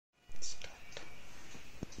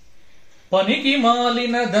పనికి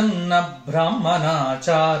మాలినదన్న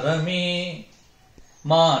బ్రాహ్మణాచారమే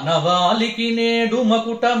మానవాళికి నేడు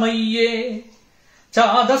మకుటమయ్యే.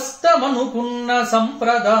 చాదస్తమనుకున్న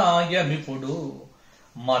సంప్రదాయమిప్పుడు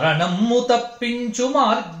మరణము తప్పించు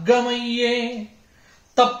మార్గమయ్యే.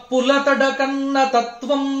 తప్పుల తడకన్న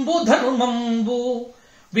తత్వంబు ధర్మంబు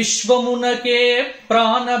విశ్వమునకే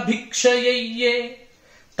ప్రాణభిక్షయయ్యే.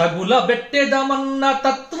 తగుల బెట్టెదమన్న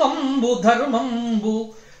తత్వంబు ధర్మంబు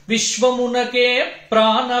విశ్వమునకే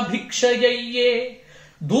ప్రాణభిక్షయయ్యే.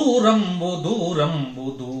 దూరంబు దూరంబు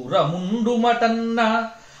దూరముండుమటన్న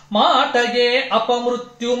మాటయే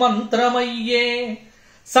అపమృత్యు మంత్రమయ్యే.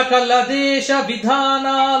 సకల దేశ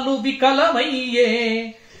విధానాలు వికలమయ్యే.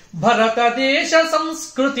 భరతదేశ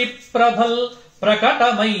సంస్కృతి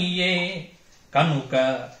ప్రకటమయ్యే. కనుక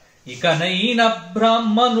ఇకనైన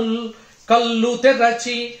బ్రాహ్మణుల్ కళ్ళు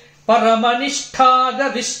తెరచి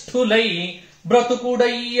పరమనిష్ఠాగరిష్ఠులై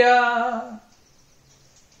బ్రతుకుడయ్యా.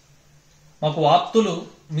 మాకు ఆప్తులు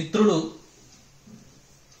మిత్రులు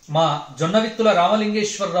మా జొన్నవిత్తుల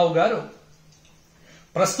రామలింగేశ్వరరావు గారు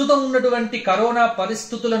ప్రస్తుతం ఉన్నటువంటి కరోనా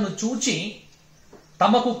పరిస్థితులను చూచి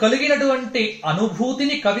తమకు కలిగినటువంటి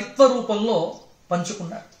అనుభూతిని కవిత్వ రూపంలో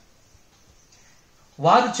పంచుకున్నారు.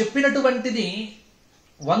 వారు చెప్పినటువంటిది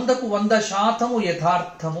 100%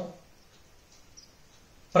 యథార్థము.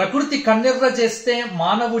 ప్రకృతి కన్నెర్ర చేస్తే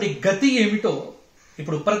మానవుడి గతి ఏమిటో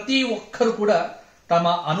ఇప్పుడు ప్రతి ఒక్కరు కూడా తమ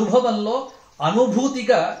అనుభవంలో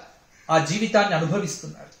అనుభూతిగా ఆ జీవితాన్ని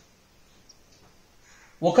అనుభవిస్తున్నారు.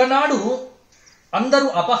 ఒకనాడు అందరూ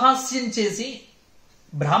అపహాస్యం చేసి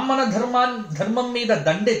బ్రాహ్మణ ధర్మం మీద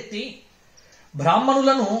దండెత్తి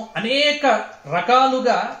బ్రాహ్మణులను అనేక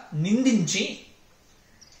రకాలుగా నిందించి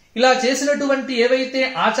ఇలా చేసినటువంటి ఏవైతే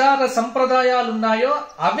ఆచార సంప్రదాయాలున్నాయో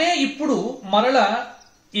అవే ఇప్పుడు మరల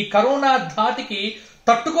ఈ కరోనా ధాటికి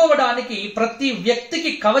తట్టుకోవడానికి ప్రతి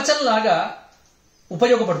వ్యక్తికి కవచంలాగా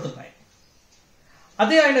ఉపయోగపడుతున్నాయి.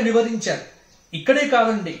 అదే ఆయన వివరించారు. ఇక్కడే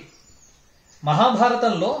కాదండి,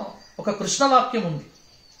 మహాభారతంలో ఒక కృష్ణవాక్యం ఉంది.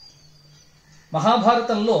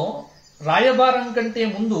 మహాభారతంలో రాయబారం కంటే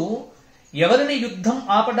ముందు ఎవరిని యుద్ధం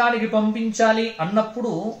ఆపడానికి పంపించాలి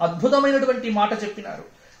అన్నప్పుడు అద్భుతమైనటువంటి మాట చెప్పినారు.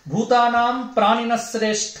 భూతానాం ప్రాణిన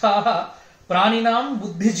శ్రేష్ఠాః ప్రాణినాం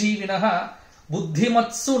బుద్ధిజీవినః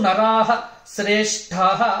బుద్ధిమత్సు నరాః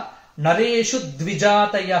శ్రేష్ఠాః నరేషు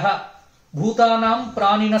ద్విజాతయః. భూతానాం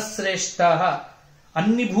ప్రాణిన శ్రేష్ఠాః,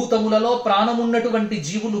 అన్ని భూతములలో ప్రాణమున్నటువంటి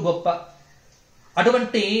జీవులు గొప్ప.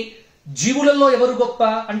 అటువంటి జీవులలో ఎవరు గొప్ప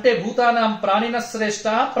అంటే భూతానాం ప్రాణిన శ్రేష్ఠ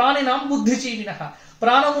ప్రాణినాం బుద్ధిజీవినః,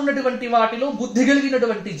 ప్రాణం ఉన్నటువంటి వాటిలో బుద్ధి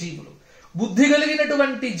కలిగినటువంటి జీవులు. బుద్ధి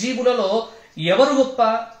కలిగినటువంటి జీవులలో ఎవరు గొప్ప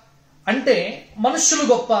అంటే మనుష్యులు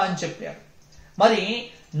గొప్ప అని చెప్పారు. మరి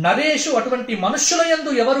నరేషు, అటువంటి మనుష్యుల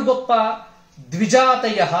యందు ఎవరు గొప్ప?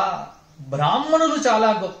 ద్విజాతయః, బ్రాహ్మణులు చాలా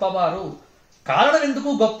గొప్పవారు. కారణం ఎందుకు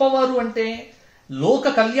గొప్పవారు అంటే లోక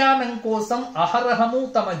కళ్యాణం కోసం అహరహము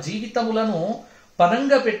తమ జీవితములను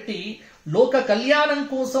పనంగా పెట్టి లోక కళ్యాణం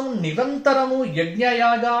కోసం నిరంతరము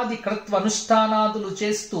యజ్ఞయాగాది కృత్వనుష్ఠానాదులు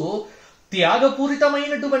చేస్తూ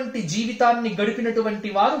త్యాగపూరితమైనటువంటి జీవితాన్ని గడిపినటువంటి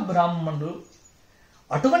వారు బ్రాహ్మణులు.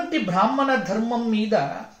 అటువంటి బ్రాహ్మణ ధర్మం మీద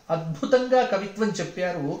అద్భుతంగా కవిత్వం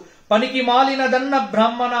చెప్పారు. పనికి మాలినదన్న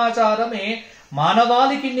బ్రాహ్మణాచారమే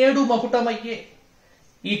మానవాళికి నేడు మకుటమయ్యే.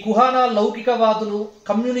 ఈ కుహానా లౌకికవాదులు,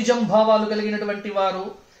 కమ్యూనిజం భావాలు కలిగినటువంటి వారు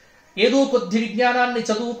ఏదో కొద్ది విజ్ఞానాన్ని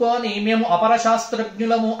చదువుకొని మేము అపర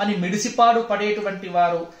శాస్త్రజ్ఞులము అని మిడిసిపాడు పడేటువంటి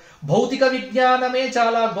వారు, భౌతిక విజ్ఞానమే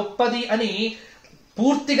చాలా గొప్పది అని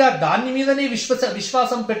పూర్తిగా దాని మీదనే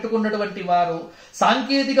విశ్వాసం పెట్టుకున్నటువంటి వారు,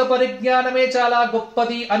 సాంకేతిక పరిజ్ఞానమే చాలా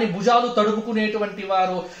గొప్పది అని భుజాలు తడుపుకునేటువంటి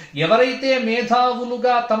వారు, ఎవరైతే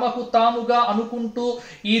మేధావులుగా తమకు తాముగా అనుకుంటూ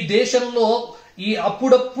ఈ దేశంలో ఈ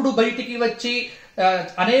అప్పుడప్పుడు బయటికి వచ్చి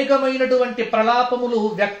అనేకమైనటువంటి ప్రలాపములు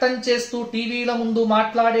వ్యక్తం చేస్తూ టీవీల ముందు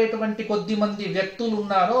మాట్లాడేటువంటి కొద్ది మంది వ్యక్తులు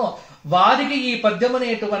ఉన్నారో వారికి ఈ పద్యం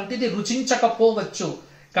అనేటువంటిది రుచించకపోవచ్చు.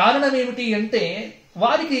 కారణం ఏమిటి అంటే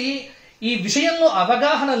వారికి ఈ విషయంలో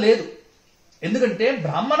అవగాహన లేదు. ఎందుకంటే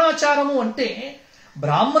బ్రాహ్మణాచారము అంటే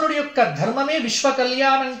బ్రాహ్మణుడి యొక్క ధర్మమే విశ్వ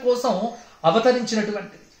కళ్యాణం కోసం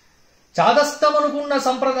అవతరించినటువంటిది. చాదస్తం అనుకున్న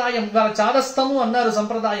సంప్రదాయం, ఇవాళ చాదస్తము అన్నారు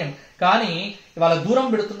సంప్రదాయం, కానీ ఇవాళ దూరం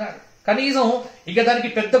పెడుతున్నారు. కనీసం ఇక దానికి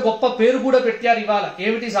పెద్ద గొప్ప పేరు కూడా పెట్టారు ఇవాళ.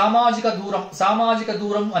 ఏమిటి? సామాజిక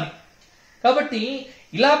దూరం అని. కాబట్టి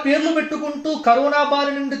ఇలా పేర్లు పెట్టుకుంటూ కరోనా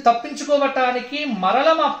బారి నుండి తప్పించుకోవటానికి మరల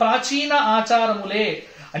మా ప్రాచీన ఆచారములే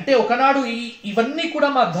అంటే ఒకనాడు ఇవన్నీ కూడా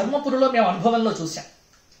మా ధర్మపురిలో మేము అనుభవంలో చూసాం.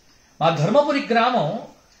 మా ధర్మపురి గ్రామం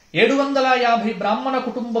 750 బ్రాహ్మణ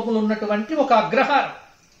కుటుంబములు ఉన్నటువంటి ఒక అగ్రహారం.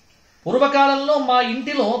 పూర్వకాలంలో మా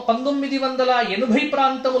ఇంటిలో 1980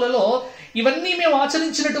 ప్రాంతములలో ఇవన్నీ మేము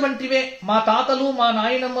ఆచరించినటువంటివే. మా తాతలు, మా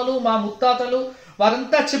నాయనమ్మలు, మా ముత్తాతలు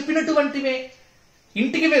వారంతా చెప్పినటువంటివే.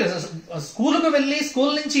 ఇంటికి స్కూలుకు వెళ్ళి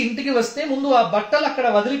స్కూల్ నుంచి ఇంటికి వస్తే ముందు ఆ బట్టలు అక్కడ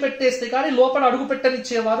వదిలిపెట్టేస్తే కానీ లోపల అడుగు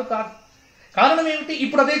పెట్టనిచ్చేవారు కాదు. కారణం ఏమిటి?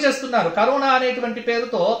 ఇప్పుడు అదే చేస్తున్నారు. కరోనా అనేటువంటి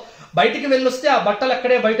పేరుతో బయటికి వెళ్ళొస్తే ఆ బట్టలు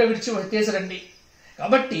అక్కడే బయట విడిచిపెట్టేసరండి.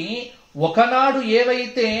 కాబట్టి ఒకనాడు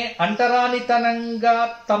ఏవైతే అంటరానితనంగా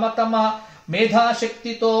తమ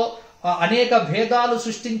మేధాశక్తితో అనేక భేదాలు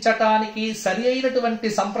సృష్టించటానికి సరి అయినటువంటి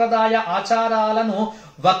సంప్రదాయ ఆచారాలను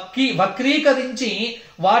వక్రీకరించి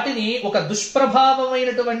వాటిని ఒక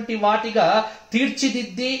దుష్ప్రభావమైనటువంటి వాటిగా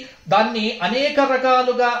తీర్చిదిద్ది దాన్ని అనేక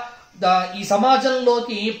రకాలుగా ఈ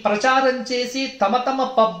సమాజంలోకి ప్రచారం చేసి తమ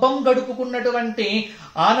పబ్బం గడుపుకున్నటువంటి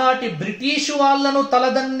ఆనాటి బ్రిటిష్ వాళ్లను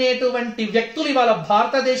తలదన్నేటువంటి వ్యక్తులు ఇవాళ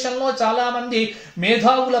భారతదేశంలో చాలా మంది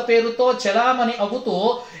మేధావుల పేరుతో చెలామణి అవుతూ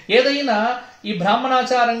ఏదైనా ఈ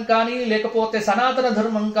బ్రాహ్మణాచారం కానీ, లేకపోతే సనాతన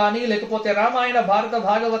ధర్మం కానీ, లేకపోతే రామాయణ భారత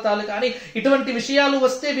భాగవతాలు కానీ ఇటువంటి విషయాలు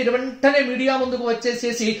వస్తే వీరు వెంటనే మీడియా ముందుకు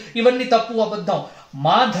వచ్చేసేసి ఇవన్నీ తప్పు, అబద్ధం.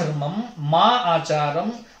 మా ధర్మం, మా ఆచారం,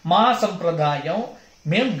 మా సంప్రదాయం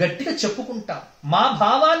మేము గట్టిగా చెప్పుకుంటాం. మా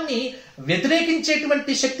భావాన్ని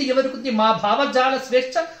వ్యతిరేకించేటువంటి శక్తి ఎవరికి? మా భావజాల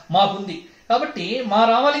స్వేచ్ఛ మాకుంది. కాబట్టి మా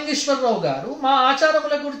రామలింగేశ్వరరావు గారు మా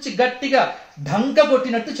ఆచారముల గురించి గట్టిగా ఢంక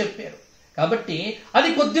కొట్టినట్టు చెప్పారు. కాబట్టి అది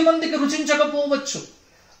కొద్ది మందికి రుచించకపోవచ్చు.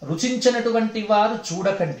 రుచించినటువంటి వారు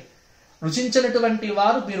చూడకండి, రుచించినటువంటి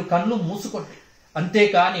వారు మీరు కళ్ళు మూసుకోండి.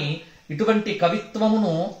 అంతేకాని ఇటువంటి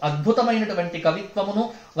కవిత్వమును, అద్భుతమైనటువంటి కవిత్వమును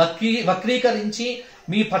వక్రీకరించి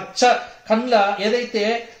మీ పచ్చ కండ్ల ఏదైతే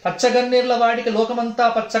పచ్చగన్నేర్ల వాడికి లోకమంతా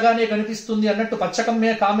పచ్చగానే కనిపిస్తుంది అన్నట్టు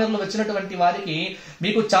కామెర్లు వచ్చినటువంటి వారికి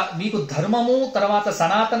మీకు ధర్మము, తర్వాత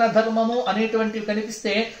సనాతన ధర్మము అనేటువంటివి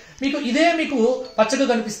కనిపిస్తే మీకు పచ్చగా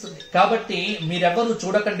కనిపిస్తుంది. కాబట్టి మీరెవ్వరూ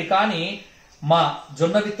చూడకండి. కానీ మా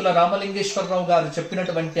జొన్నవిత్తుల రామలింగేశ్వరరావు గారు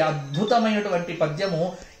చెప్పినటువంటి అద్భుతమైనటువంటి పద్యము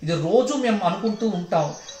ఇది రోజు మేము అనుకుంటూ ఉంటాం.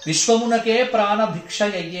 విశ్వమునకే ప్రాణ భిక్ష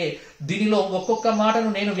అయ్యే. దీనిలో ఒక్కొక్క మాటను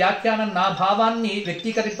నేను వ్యాఖ్యానం నా భావాన్ని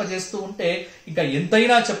వ్యక్తీకరింపజేస్తూ ఉంటే ఇంకా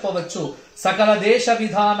ఎంతైనా చెప్పవచ్చు. సకల దేశ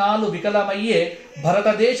విధానాలు వికలమయ్యే,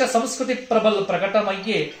 భరతదేశ సంస్కృతి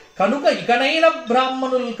ప్రకటమయ్యే, కనుక ఇకనైన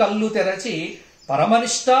బ్రాహ్మణులు కళ్ళు తెరచి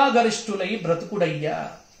పరమనిష్టాగరిష్ఠులై బ్రతుకుడయ్యా.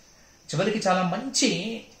 చివరికి చాలా మంచి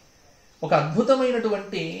ఒక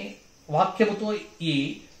అద్భుతమైనటువంటి వాక్యముతో ఈ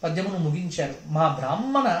పద్యమును ముగించారు. మా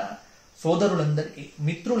బ్రాహ్మణ సోదరులందరికీ,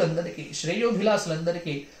 మిత్రులందరికీ,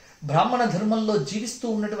 శ్రేయోభిలాసులందరికీ, బ్రాహ్మణ ధర్మంలో జీవిస్తూ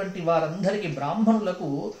ఉన్నటువంటి వారందరికీ, బ్రాహ్మణులకు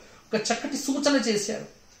ఒక చక్కటి సూచన చేశారు.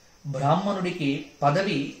 బ్రాహ్మణుడికి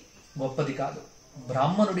పదవి గొప్పది కాదు,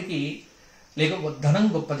 బ్రాహ్మణుడికి లేకపోతే ధనం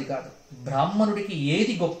గొప్పది కాదు. బ్రాహ్మణుడికి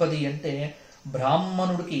ఏది గొప్పది అంటే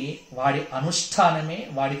బ్రాహ్మణుడికి వాడి అనుష్ఠానమే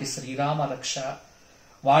వాడికి శ్రీరామ రక్ష.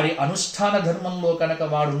 వాడి అనుష్ఠాన ధర్మంలో కనుక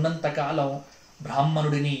వాడున్నంత కాలం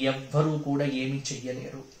బ్రాహ్మణుడిని ఎవ్వరూ కూడా ఏమీ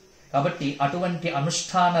చెయ్యలేరు. కాబట్టి అటువంటి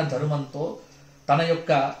అనుష్ఠాన ధర్మంతో తన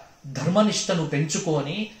యొక్క ధర్మనిష్టను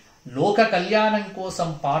పెంచుకొని లోక కళ్యాణం కోసం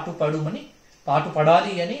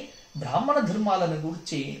పాటుపడాలి అని బ్రాహ్మణ ధర్మాలను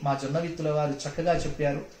గురించి మా జొన్నవిత్తుల వారు చక్కగా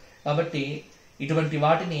చెప్పారు. కాబట్టి ఇటువంటి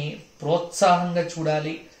వాటిని ప్రోత్సాహంగా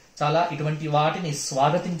చూడాలి, చాలా ఇటువంటి వాటిని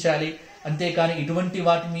స్వాగతించాలి. అంతేకాని ఇటువంటి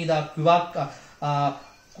వాటి మీద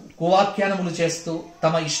కువాఖ్యానములు చేస్తూ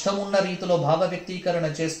తమ ఇష్టమున్న రీతిలో భావ వ్యక్తీకరణ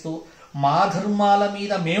చేస్తూ మా ధర్మాల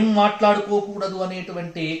మీద మేము మాట్లాడుకోకూడదు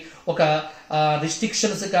అనేటువంటి ఒక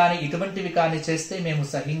రిస్ట్రిక్షన్స్ కానీ ఇటువంటివి కానీ చేస్తే మేము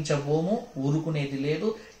సహించబోము, ఊరుకునేది లేదు.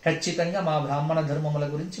 ఖచ్చితంగా మా బ్రాహ్మణ ధర్మముల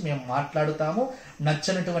గురించి మేము మాట్లాడుతాము.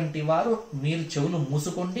 నచ్చనటువంటి వారు మీరు చెవులు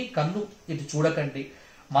మూసుకోండి, కన్ను ఇటు చూడకండి.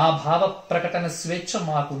 మా భావ ప్రకటన స్వేచ్ఛ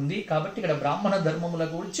మాకుంది. కాబట్టి ఇక్కడ బ్రాహ్మణ ధర్మముల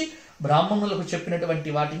గురించి బ్రాహ్మణులకు చెప్పినటువంటి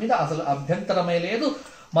వాటి మీద అసలు అభ్యంతరమే లేదు.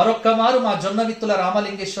 మరొక్క మారు మా జొన్నవిత్తుల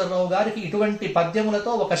రామలింగేశ్వరరావు గారికి ఇటువంటి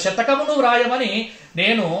పద్యములతో ఒక శతకమును వ్రాయమని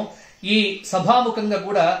నేను ఈ సభాముఖంగా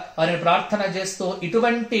కూడా వారిని ప్రార్థన చేస్తూ,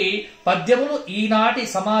 ఇటువంటి పద్యములు ఈనాటి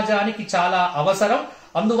సమాజానికి చాలా అవసరం.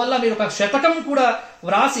 అందువల్ల మీరు ఒక శతకం కూడా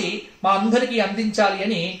వ్రాసి మా అందరికీ అందించాలి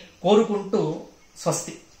అని కోరుకుంటూ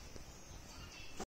స్వస్తి.